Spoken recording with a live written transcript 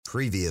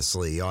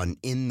Previously on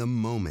In the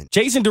Moment.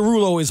 Jason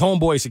Derulo is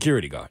Homeboy's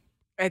security guard.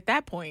 At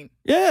that point,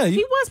 Yeah.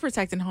 he was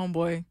protecting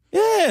Homeboy.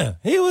 Yeah,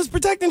 he was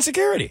protecting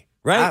security,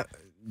 right?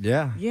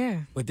 Yeah.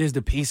 Yeah. But there's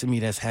the piece of me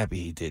that's happy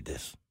he did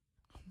this.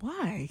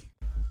 Why?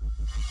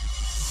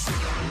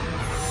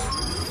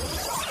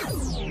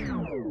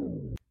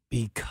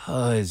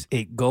 Because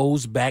it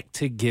goes back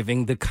to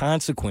giving the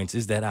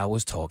consequences that I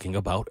was talking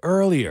about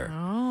earlier.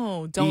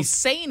 Oh, don't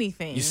say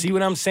anything. You see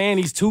what I'm saying?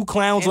 These two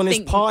clowns on this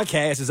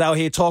podcast is out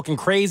here talking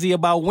crazy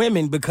about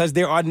women because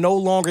there are no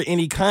longer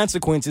any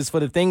consequences for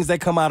the things that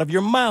come out of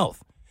your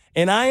mouth.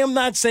 And I am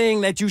not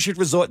saying that you should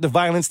resort to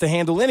violence to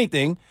handle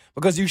anything,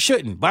 because you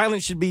shouldn't.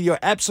 Violence should be your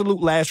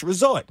absolute last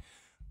resort.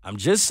 I'm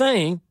just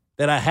saying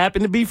that I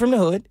happen to be from the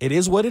hood. It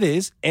is what it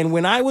is. And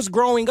when I was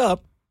growing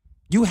up,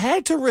 you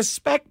had to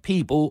respect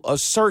people a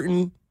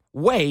certain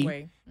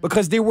way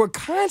because there were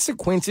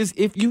consequences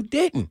if you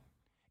didn't.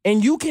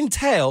 And you can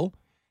tell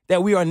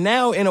that we are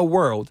now in a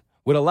world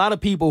with a lot of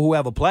people who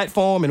have a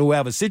platform and who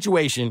have a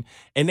situation,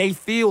 and they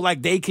feel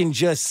like they can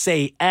just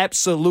say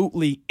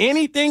absolutely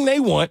anything they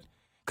want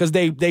because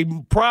they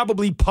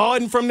probably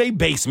pardon from their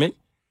basement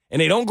and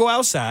they don't go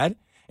outside,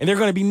 and there are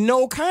going to be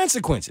no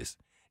consequences.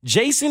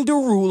 Jason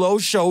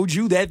Derulo showed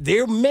you that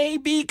there may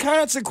be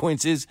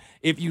consequences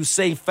if you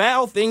say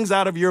foul things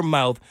out of your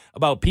mouth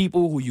about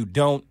people who you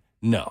don't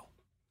know.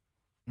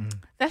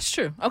 That's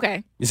true.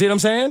 Okay. You see what I'm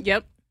saying?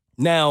 Yep.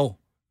 Now,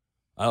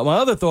 my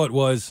other thought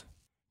was,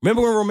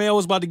 remember when Romeo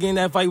was about to get in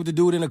that fight with the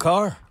dude in the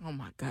car? Oh,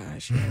 my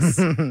gosh, yes.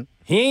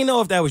 He ain't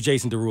know if that was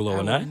Jason Derulo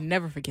or not. I will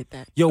never forget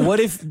that. Yo, what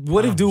if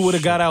dude would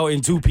have got out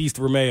in two-piece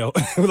to Romeo?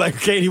 Like,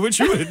 Katie, what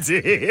you would have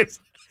did?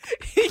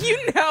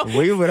 You know.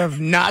 We would have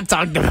not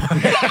talked about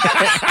it.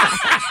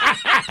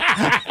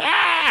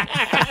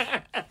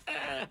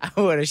 I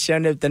would have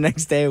shown up the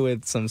next day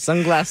with some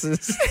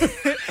sunglasses.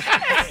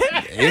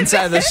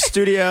 Inside the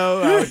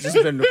studio, I would have just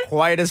been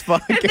quiet as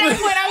fuck. At that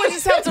point, I would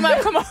just help him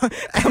out.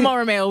 Come on,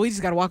 Romeo. We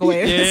just got to walk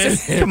away.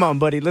 Yeah. Come on,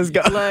 buddy. Let's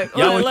go. Look.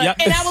 And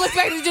I will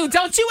expect you to do,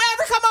 don't you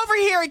ever come over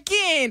here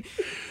again.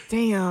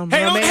 Damn,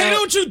 Hey, Romeo.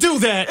 don't you do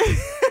that.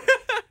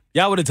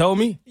 Y'all would have told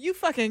me? You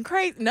fucking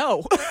crazy.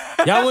 No.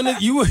 Y'all wouldn't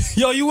have, you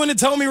wouldn't have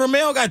told me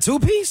Romeo got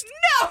two-piece?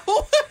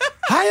 No.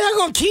 How y'all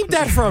gonna keep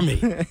that from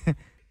me?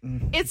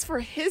 It's for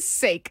his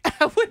sake.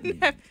 I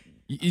wouldn't have.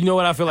 You know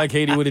what I feel like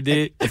Katie would have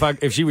did?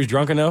 If she was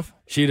drunk enough,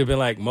 she'd have been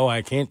like, Mo,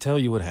 I can't tell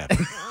you what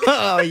happened.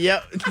 Oh,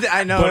 yep.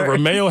 I know. But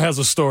Romeo has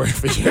a story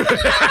for you. Yo.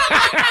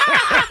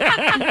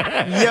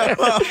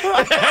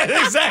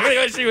 That's exactly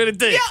what she would have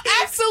did. Yo,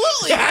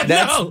 absolutely. I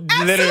That's know.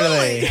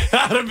 literally.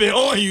 I'd have been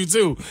on you,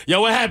 too.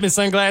 Yo, what happened,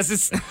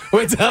 sunglasses?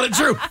 Well, tell the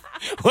truth.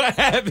 What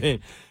happened?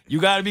 You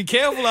got to be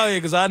careful out here,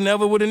 because I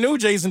never would have knew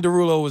Jason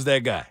Derulo was that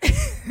guy.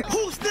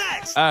 Who's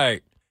next? All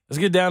right, let's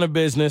get down to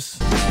business.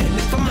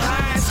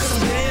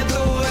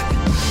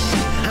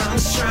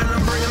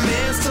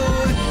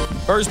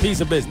 First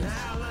piece of business.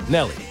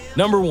 Nelly,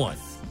 number one.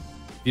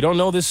 If you don't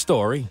know this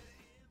story,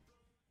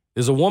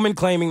 there's a woman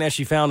claiming that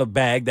she found a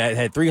bag that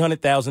had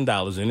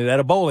 $300,000 in it at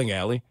a bowling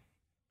alley,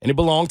 and it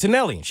belonged to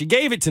Nelly. She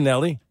gave it to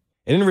Nelly,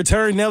 and in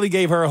return, Nelly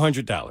gave her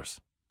 $100.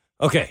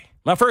 Okay,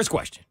 my first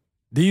question.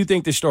 Do you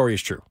think this story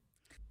is true?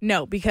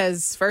 No,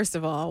 because first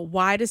of all,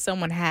 why does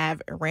someone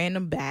have a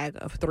random bag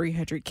of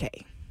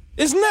 $300K?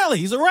 It's Nelly.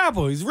 He's a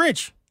rapper. He's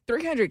rich.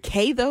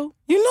 $300K though?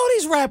 You know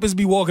these rappers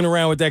be walking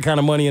around with that kind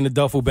of money in a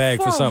duffel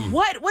bag for something.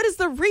 What? What is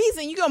the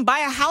reason? You gonna buy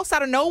a house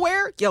out of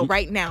nowhere? Yo,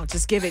 right now,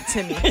 just give it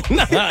to me.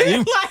 Nah,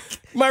 you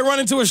might run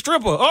into a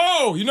stripper.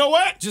 Oh, you know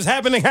what? Just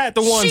happened to have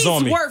the ones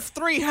on me. She's worth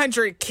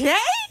 $300K?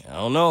 I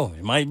don't know.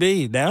 It might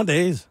be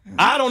nowadays.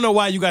 I don't know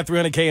why you got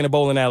 $300K in a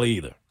bowling alley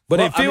either. But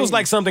it feels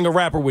like something a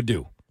rapper would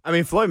do. I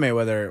mean, Floyd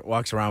Mayweather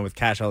walks around with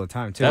cash all the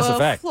time, too. That's a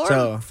fact.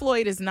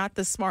 Floyd is not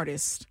the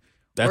smartest.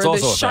 That's or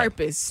also the a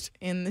sharpest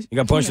in the. You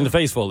got punched in the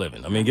face for a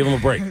living. I mean, give him a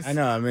break. I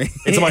know, I mean.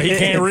 It's about he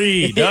can't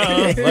read.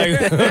 Duh.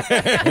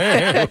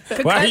 Like,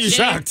 why are you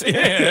shocked?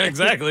 Yeah,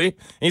 exactly.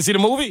 Ain't see the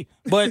movie?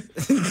 But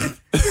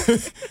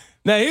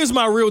now here's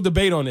my real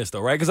debate on this,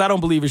 though, right? Because I don't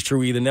believe it's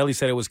true either. Nelly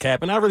said it was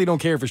cap, and I really don't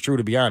care if it's true,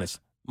 to be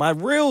honest. My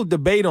real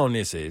debate on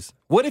this is,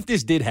 what if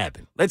this did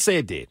happen? Let's say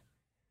it did.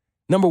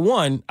 Number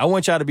one, I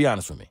want y'all to be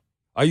honest with me.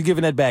 Are you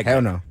giving that back?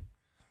 Hell no.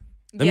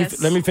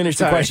 Let me finish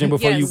the question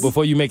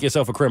before you make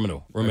yourself a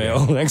criminal, Romeo.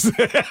 Thanks.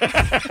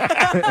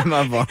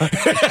 My fault.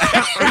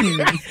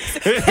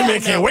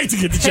 Man can't wait to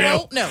get to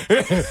jail. Hell no.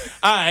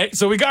 All right,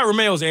 so we got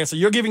Romeo's answer.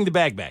 You're giving the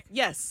bag back.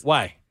 Yes.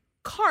 Why?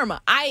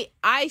 Karma.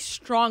 I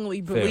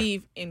strongly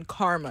believe in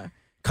karma.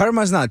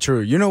 Karma's not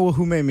true. You know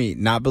who made me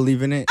not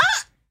believe in it?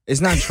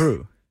 It's not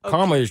true. Okay.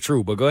 Karma is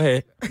true, but go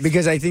ahead.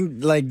 Because I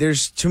think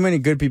there's too many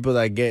good people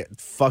that get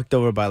fucked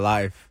over by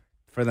life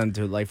for them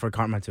to for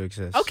karma to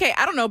exist. Okay,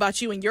 I don't know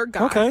about you and your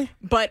God. Okay.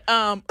 But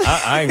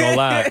I ain't gonna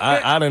lie.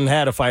 I done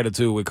had a fight or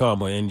two with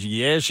Karma, and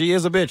yeah, she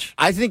is a bitch.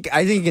 I think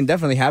it can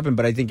definitely happen,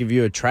 but I think if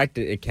you attract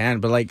it, it can.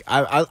 But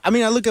I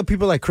mean, I look at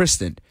people like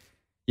Kristen.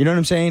 You know what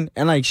I'm saying?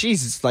 And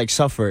she's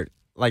suffered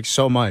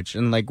so much,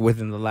 and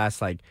within the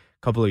last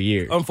couple of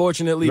years.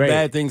 Unfortunately,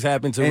 bad things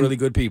happen to really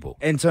good people.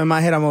 And so in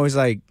my head, I'm always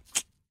like,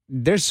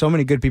 there's so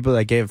many good people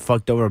that get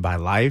fucked over by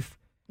life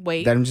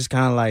Wait. that I'm just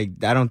kind of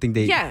like, I don't think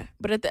they. Yeah,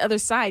 but at the other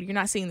side, you're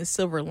not seeing the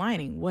silver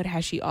lining. What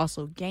has she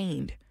also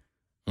gained?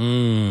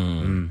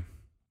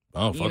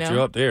 Oh, fucked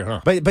you up there,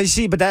 huh? But you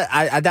see, that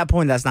at that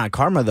point, that's not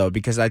karma though,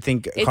 because I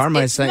think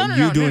karma is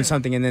you doing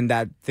something and then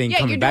that thing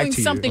coming back to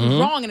you. Yeah, you're doing something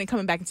wrong and it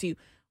coming back into you.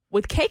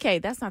 With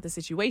KK, that's not the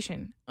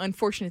situation.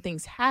 Unfortunate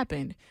things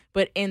happened,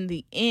 but in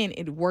the end,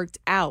 it worked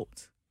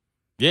out.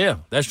 Yeah,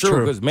 that's true.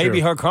 Because maybe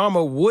her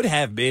karma would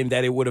have been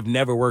that it would have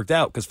never worked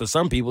out. Because for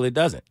some people, it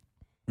doesn't.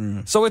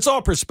 So it's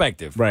all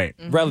perspective, right?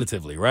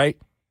 Relatively, right?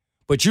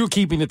 But you're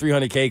keeping the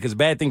 $300K because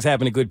bad things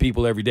happen to good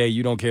people every day.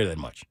 You don't care that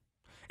much.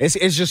 It's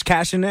just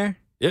cash in there.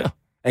 Yeah,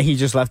 and he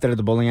just left it at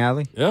the bowling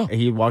alley. Yeah, and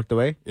he walked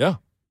away. Yeah,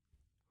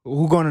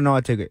 who going to know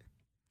I took it?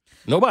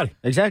 Nobody.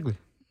 Exactly.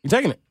 You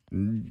taking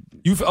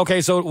it?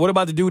 Okay, so what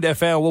about the dude that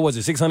found, what was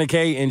it,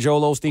 $600K in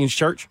Joel Osteen's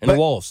church in the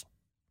walls?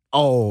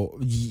 Oh,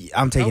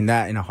 I'm taking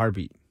that in a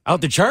heartbeat.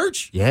 Out the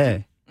church? Yeah.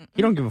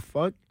 He don't give a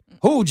fuck.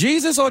 Who,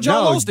 Jesus or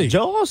Joel Osteen?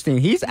 Joel Osteen.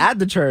 He's at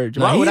the church.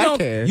 Why would I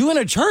care? You in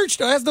a church,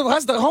 though?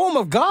 That's the home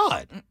of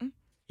God.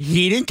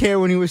 He didn't care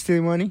when he was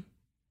stealing money.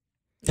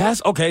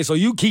 That's okay, so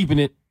you keeping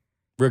it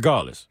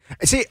regardless.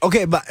 See,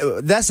 okay, but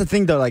that's the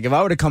thing, though. Like, if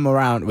I were to come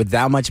around with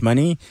that much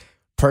money,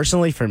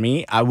 personally, for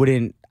me, I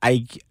wouldn't,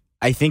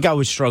 I think I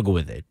would struggle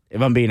with it,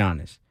 if I'm being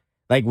honest.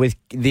 Like, with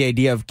the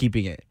idea of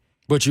keeping it.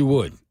 But you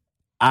would.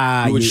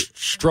 You would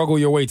struggle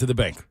your way to the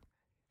bank.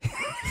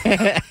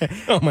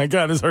 Oh, my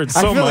God, this hurts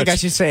so much. I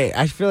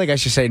feel like I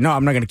should say, no,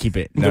 I'm not going to keep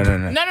it. No.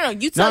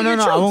 You tell your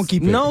truth. I won't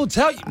keep it. No,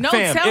 tell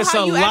it's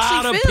how a you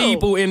lot of feel.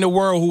 people in the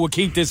world who will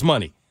keep this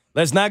money.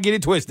 Let's not get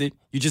it twisted.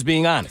 You're just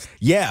being honest.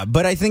 Yeah,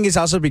 but I think it's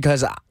also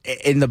because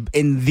in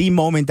the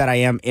moment that I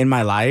am in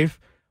my life,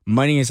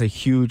 money is a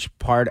huge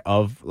part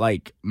of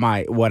like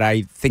what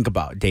I think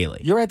about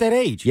daily. You're at that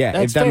age. Yeah,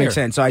 that's if that fair. makes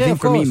sense. So I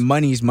think for me,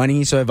 money's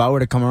money. So if I were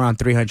to come around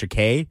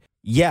 $300K,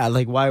 yeah,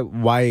 like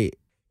why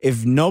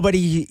if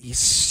nobody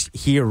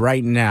here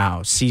right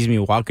now sees me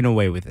walking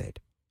away with it,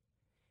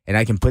 and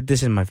I can put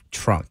this in my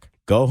trunk,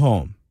 go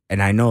home,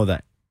 and I know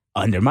that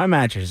under my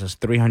mattress is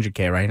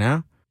 $300K right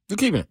now, you're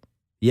keeping it.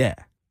 Yeah.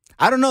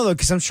 I don't know, though,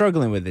 because I'm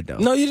struggling with it, though.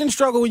 No, you didn't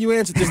struggle when you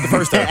answered this the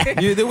first time.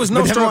 There was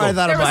no struggle.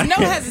 There was no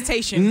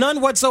hesitation.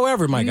 None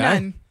whatsoever, my guy.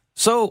 None.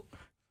 So,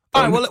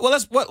 all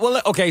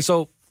right, okay,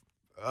 so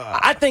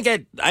I think I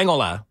ain't gonna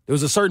lie. There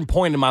was a certain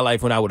point in my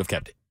life when I would have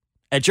kept it.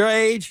 At your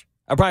age,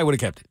 I probably would have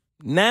kept it.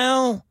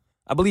 Now,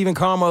 I believe in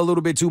karma a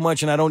little bit too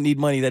much, and I don't need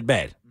money that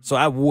bad. So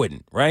I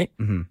wouldn't, right?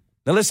 Mm-hmm.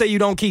 Now, let's say you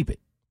don't keep it.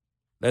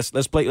 Let's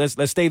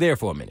stay there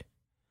for a minute.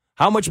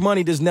 How much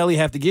money does Nelly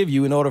have to give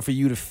you in order for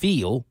you to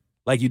feel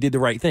like you did the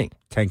right thing?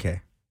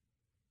 $10K.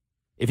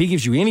 If he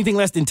gives you anything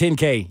less than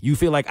 $10K, you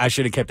feel like I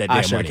should have kept that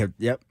damn money.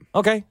 Yep.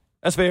 Okay,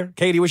 that's fair.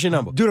 Katie, what's your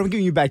number? Dude, I'm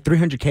giving you back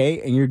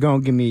 $300K, and you're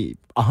gonna give me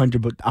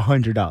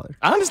 $100.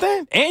 I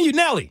understand. And you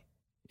Nelly.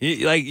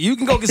 You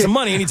can go get some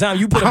money anytime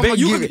you put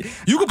you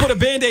can put a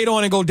Band-Aid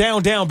on and go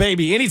down,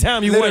 baby.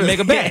 Anytime you want to make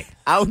a bet.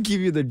 I'll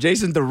give you the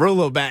Jason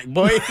Derulo back,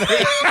 boy.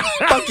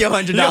 Fuck your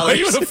 $100. Yo,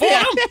 you gonna afford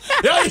him?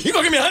 Yo, you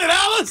gonna give me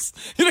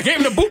 $100? You done gave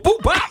him the boop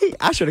boop pop.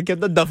 I should have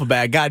kept the duffel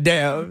bag.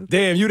 Goddamn.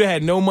 Damn, you'd have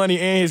had no money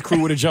and his crew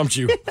would have jumped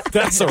you.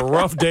 That's a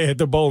rough day at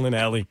the bowling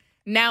alley.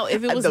 Now,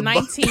 if it was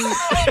 19,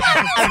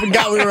 I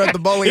forgot we were at the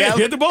bowling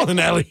alley. At the bowling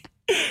alley.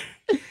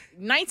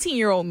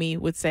 19-year-old me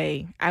would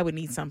say I would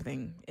need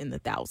something in the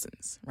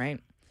thousands, right?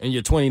 And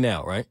you're 20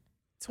 now, right?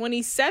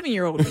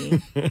 27-year-old me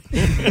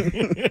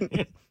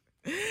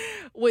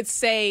would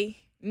say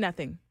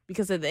nothing,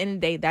 because at the end of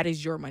the day, that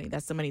is your money.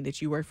 That's the money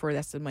that you work for.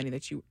 That's the money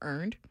that you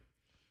earned.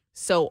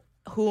 So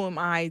who am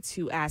I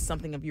to ask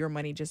something of your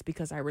money just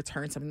because I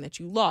returned something that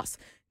you lost?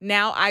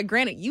 Now,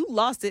 granted, you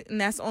lost it, and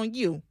that's on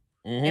you.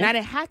 Mm-hmm. And I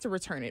didn't have to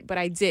return it, but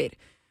I did.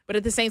 But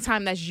at the same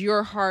time, that's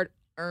your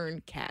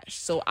hard-earned cash.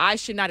 So I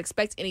should not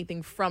expect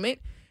anything from it,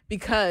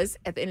 because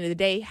at the end of the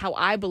day, how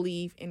I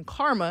believe in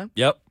karma,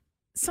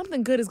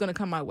 something good is going to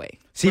come my way,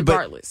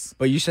 regardless.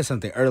 But you said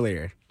something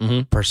earlier,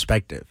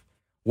 perspective.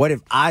 What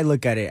if I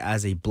look at it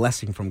as a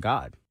blessing from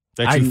God?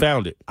 That you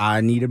found it.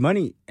 I needed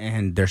money,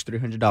 and there's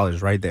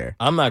 $300 right there.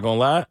 I'm not going to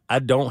lie. I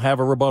don't have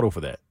a rebuttal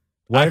for that.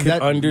 I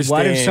can understand.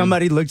 What if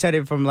somebody looks at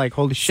it from like,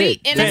 holy shit?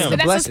 See, and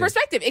that's his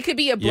perspective. It could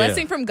be a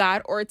blessing from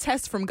God or a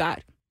test from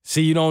God.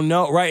 See, you don't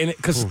know, right?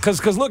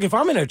 Because look, if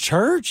I'm in a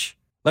church,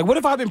 like what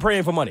if I've been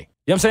praying for money? You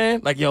know what I'm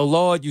saying? Like, yo,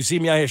 Lord, you see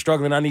me out here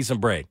struggling. I need some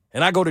bread.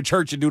 And I go to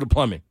church to do the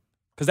plumbing.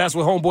 Because that's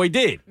what homeboy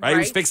did, right? He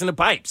was fixing the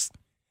pipes.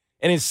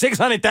 And then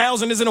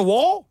 $600,000 is in a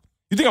wall?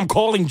 You think I'm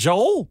calling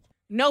Joel?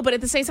 No, but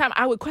at the same time,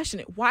 I would question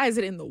it. Why is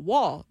it in the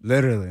wall?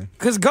 Literally.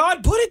 Because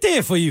God put it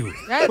there for you.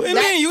 What do you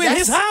mean? You in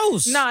his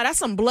house. Nah, that's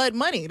some blood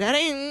money. That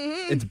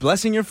ain't... It's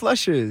blessing your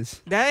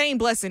flushes. That ain't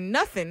blessing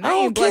nothing. I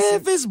don't care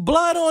if it's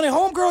blood on it.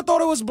 Homegirl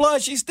thought it was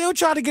blood. She still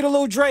tried to get a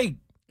little Drake.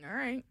 All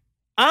right.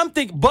 I'm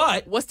thinking,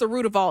 but... What's the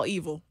root of all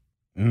evil?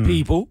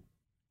 People.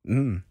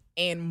 And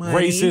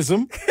money.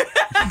 Racism.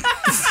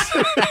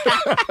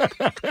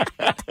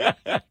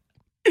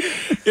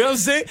 You know what I'm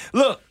saying?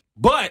 Look,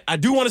 but I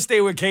do want to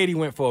stay where Katie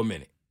went for a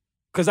minute.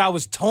 because I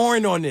was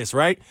torn on this,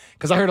 right?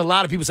 Because I heard a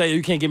lot of people say,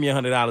 you can't give me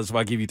 $100 if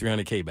I give you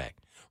 $300K back.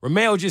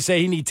 Ramel just said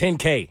he need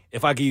 $10K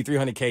if I give you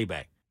 $300K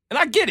back. And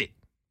I get it.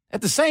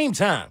 At the same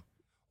time,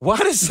 why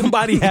does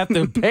somebody have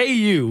to pay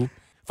you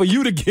for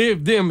you to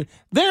give them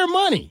their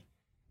money?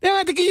 They don't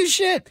have to give you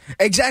shit.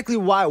 Exactly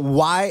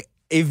why,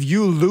 if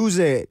you lose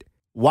it,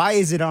 why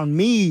is it on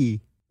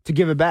me to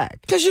give it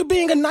back? Because you're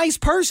being a nice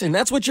person.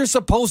 That's what you're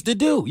supposed to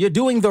do. You're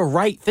doing the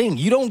right thing.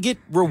 You don't get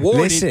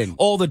rewarded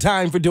all the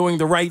time for doing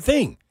the right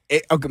thing.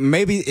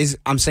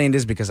 I'm saying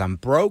this because I'm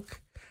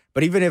broke,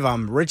 but even if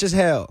I'm rich as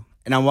hell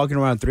and I'm walking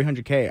around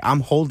 300K,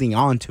 I'm holding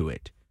on to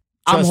it.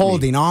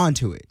 Holding on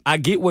to it. I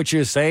get what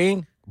you're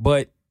saying,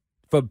 but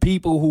for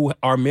people who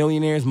are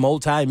millionaires,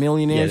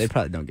 multi-millionaires, yeah, they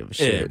probably don't give a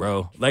shit. Yeah,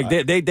 bro. Like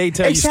they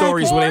tell you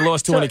stories where they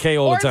lost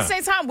 $200K all the time. Or at the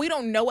same time, we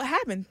don't know what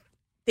happened.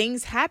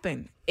 Things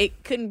happen.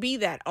 It couldn't be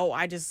that,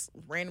 I just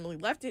randomly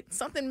left it.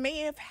 Something may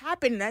have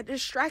happened that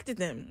distracted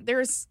them.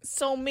 There's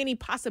so many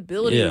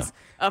possibilities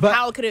of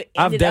how it could have ended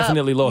up. I've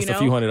definitely lost a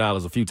few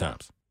 $100s a few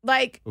times.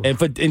 Like, and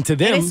to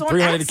them,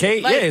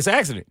 $300K, it's an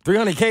accident.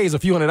 $300K is a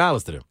few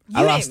 $100s to them.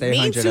 I lost $800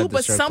 mean to,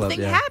 but something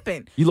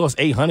happened. You lost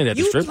 $800 at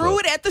the strip club. You threw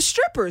it at the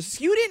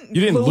strippers. You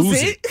didn't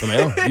lose it.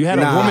 You had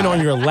a woman on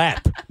your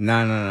lap.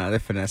 No, they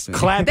finessed me.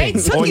 Clapping. They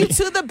took you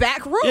to the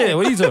back room.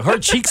 Yeah, her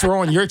cheeks were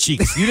on your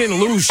cheeks. You didn't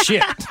lose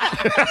shit.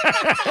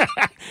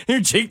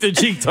 You're cheek to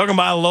cheek talking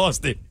about I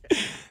lost it.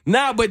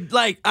 Nah, but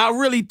like I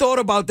really thought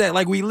about that.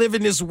 Like we live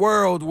in this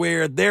world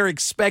where they're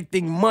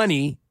expecting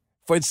money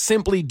for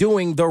simply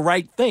doing the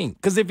right thing.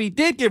 Because if he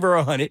did give her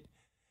 $100,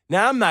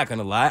 now I'm not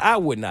gonna lie, I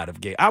would not have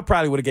I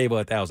probably would have gave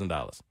her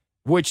 $1,000,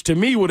 which to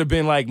me would have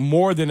been like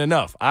more than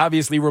enough.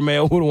 Obviously,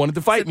 Ramel would have wanted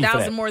to fight me for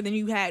that. $1,000 more than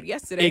you had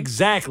yesterday.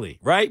 Exactly,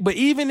 right? But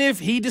even if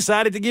he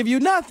decided to give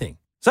you nothing,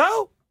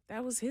 so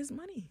that was his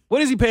money.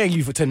 what is he paying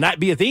you for? To not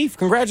be a thief?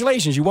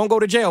 Congratulations, you won't go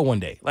to jail one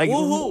day. Like,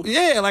 woo-hoo.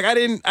 Yeah,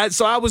 like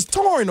so I was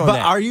torn on that. But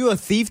are you a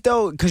thief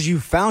though? Because you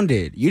found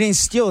it. You didn't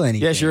steal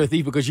anything. Yes, you're a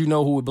thief because you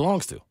know who it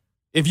belongs to.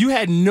 If you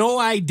had no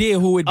idea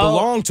who it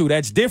belonged to,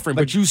 that's different.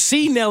 But you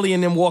see Nelly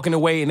and them walking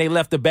away, and they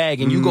left the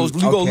bag, and you go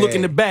look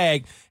in the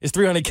bag. It's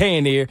 $300K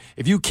in there.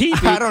 If you keep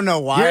it, I don't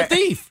know why. You're a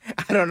thief.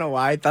 I don't know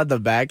why. I thought the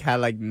bag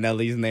had like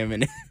Nelly's name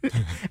in it,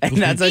 and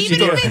that's what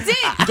Even if it did,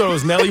 you thought it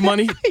was Nelly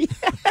money,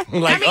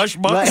 like Ush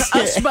Bucks.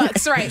 Ush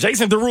Bucks, right?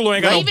 Jason Derulo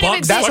ain't got no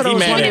bucks. That's what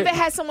even if it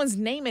has someone's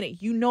name in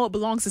it, you know it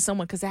belongs to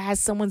someone because it has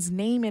someone's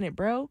name in it,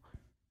 bro.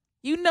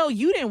 You know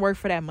you didn't work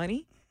for that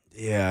money.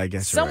 Yeah, I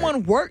guess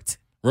someone worked.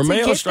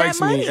 Ramel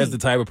strikes me as the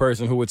type of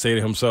person who would say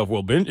to himself,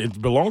 well,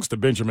 it belongs to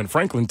Benjamin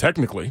Franklin,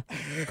 technically,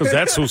 because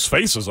that's whose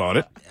face is on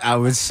it. I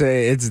would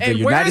say it's the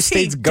United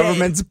States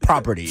government's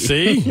property.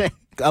 See?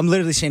 I'm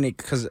literally saying it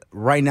because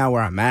right now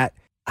where I'm at,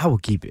 I will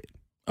keep it.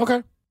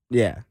 Okay.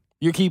 Yeah.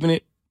 You're keeping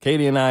it.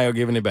 Katie and I are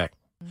giving it back.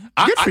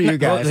 Good for you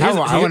guys.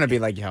 I want to be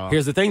like y'all.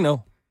 Here's the thing,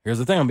 though.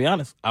 I'll be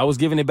honest. I was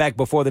giving it back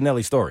before the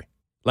Nelly story.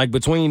 Like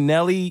between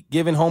Nelly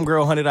giving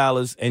homegirl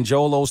 $100 and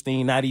Joel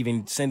Osteen not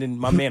even sending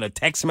my man a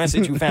text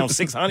message who found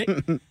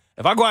 $600.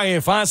 If I go out here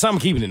and find something, I'm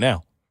keeping it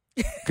now.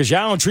 Because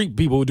y'all don't treat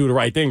people who do the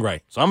right thing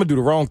right. So I'm going to do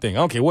the wrong thing.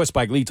 I don't care what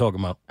Spike Lee talking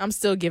about. I'm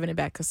still giving it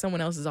back because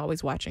someone else is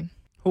always watching.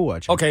 Who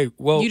watching? Okay,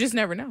 well. You just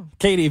never know.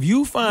 Katie, if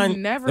you find. You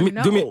never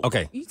know.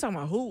 Okay. You talking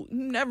about who?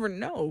 You never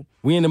know.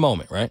 We in the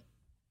moment, right?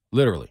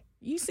 Literally.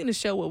 You seen the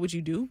show, What Would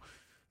You Do?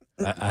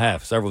 I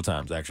have several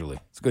times, actually.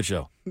 It's a good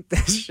show.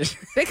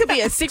 There could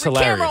be a secret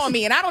camera on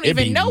me, and I don't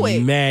even know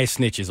it. Mad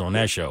snitches on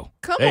that show.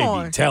 Come on.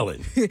 They be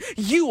telling.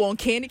 You on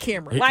candid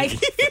camera.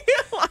 Like,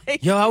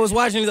 Yo, I was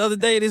watching the other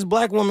day. This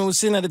black woman was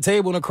sitting at the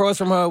table, and across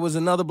from her was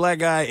another black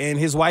guy, and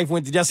his wife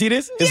went to, y'all see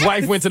this? His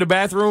wife went to the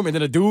bathroom, and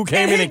then a dude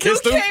came in and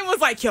kissed him. Dude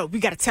was like, yo, we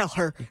got to tell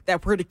her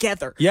that we're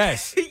together.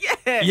 Yes.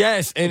 Yeah.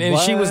 Yes. And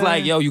she was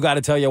like, yo, you got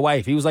to tell your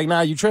wife. He was like,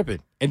 nah, you tripping.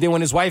 And then when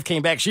his wife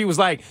came back, she was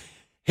like,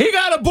 he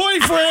got a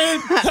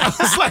boyfriend. I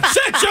was like,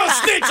 shut your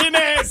snitching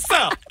ass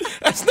up.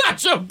 That's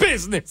not your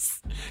business.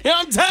 Yeah,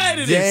 I'm tired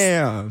of this.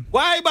 Damn.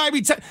 Why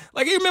everybody be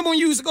like, you remember when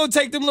you used to go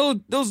take them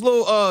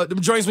them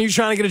joints when you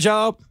trying to get a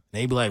job?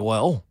 They be like,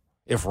 well,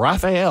 if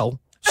Raphael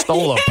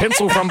stole a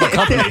pencil from the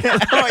company,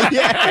 Oh,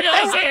 yeah. you know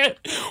what I'm saying?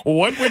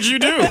 What would you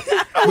do?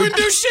 I wouldn't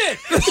do shit.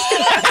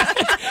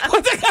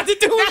 What that got to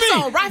do with me? That's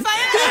all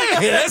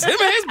Raphael. Yeah, that's him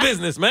and his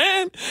business,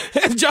 man.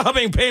 His job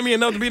ain't paying me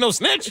enough to be no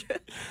snitch.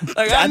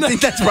 Like, I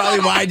think that's probably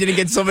why I didn't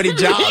get so many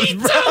jobs,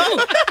 bro.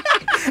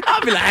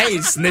 I'll be like, I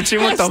ain't snitching.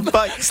 What the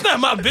fuck? It's not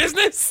my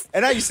business.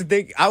 And I used to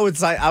think I would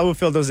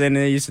fill those in,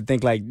 and I used to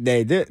think like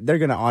they're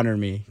gonna honor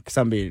me because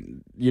I'm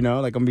being,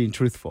 like I'm being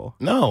truthful.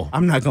 No,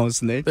 I'm not gonna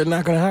snitch. they're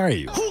not gonna hire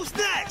you. Who's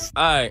next?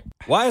 All right,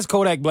 why is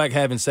Kodak Black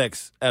having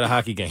sex at a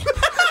hockey game?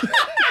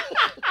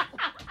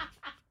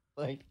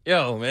 Like,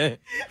 yo, man.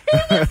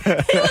 He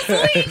was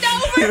leaned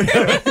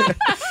over.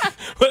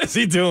 What is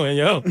he doing,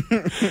 yo?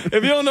 If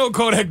you don't know who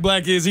Kodak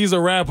Black is, he's a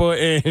rapper,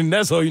 and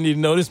that's all you need to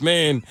know. This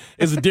man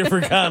is a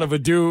different kind of a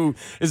dude.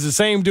 It's the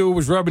same dude who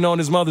was rubbing on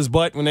his mother's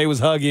butt when they was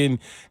hugging.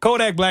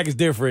 Kodak Black is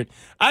different.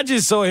 I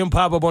just saw him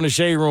pop up on the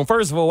Shade Room.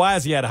 First of all, why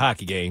is he at a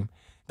hockey game?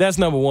 That's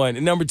number one.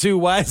 And number two,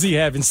 why is he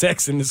having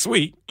sex in the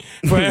suite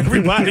for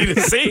everybody to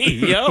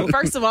see, yo?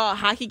 First of all, a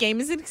hockey game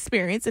is an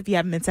experience if you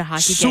haven't been to a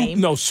hockey game.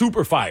 No,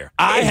 super fire.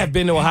 I have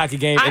been to a hockey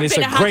game, and I've it's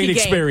been a to a hockey great game.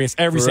 experience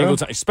every For single real?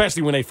 time,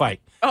 especially when they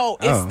fight. Oh,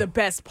 it's the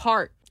best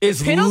part.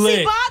 It's penalty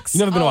lit. box? You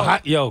never been to a Oh.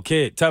 hockey? Yo,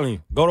 kid, telling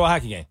you, go to a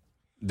hockey game.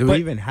 Do But- we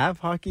even have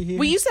hockey here?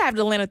 We used to have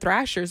the Atlanta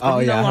Thrashers, but oh,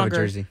 we yeah, no I have a longer.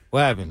 jersey.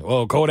 What happened?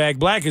 Well, Kodak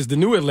Black is the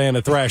new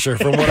Atlanta Thrasher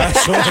from what I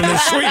saw in the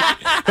suite.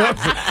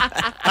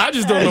 I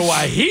just don't know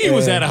why he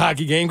was at a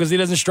hockey game because he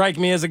doesn't strike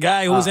me as a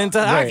guy who's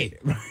into hockey.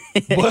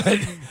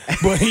 Right.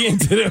 But he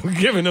ended up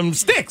giving them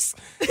sticks.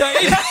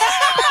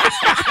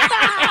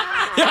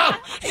 Yo,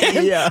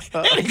 Yeah.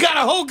 and he got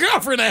a whole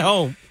girlfriend at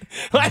home.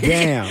 Like,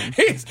 Damn.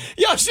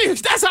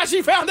 That's how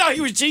she found out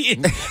he was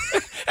cheating.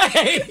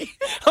 Hey,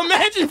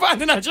 imagine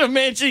finding out your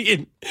man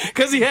cheating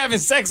because he having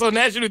sex on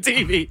national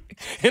TV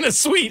in a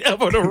suite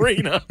of an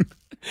arena.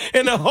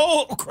 And the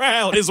whole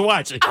crowd is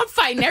watching. I'm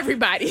fighting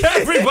everybody.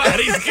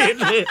 Everybody's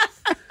getting it.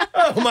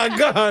 Oh, my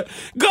God.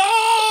 Go!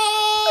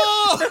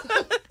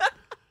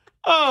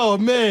 Oh,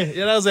 man.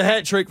 Yeah, that was a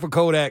hat trick for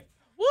Kodak.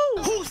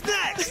 Woo. Who's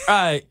next? All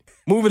right,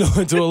 moving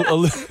on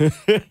to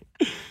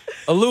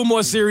a little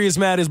more serious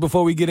matters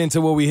before we get into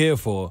what we're here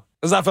for.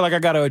 Because I feel like I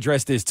got to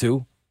address this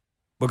too,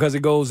 because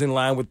it goes in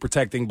line with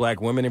protecting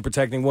black women and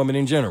protecting women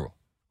in general.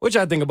 What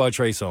y'all think about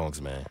Trey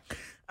Songz, man?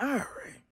 All right.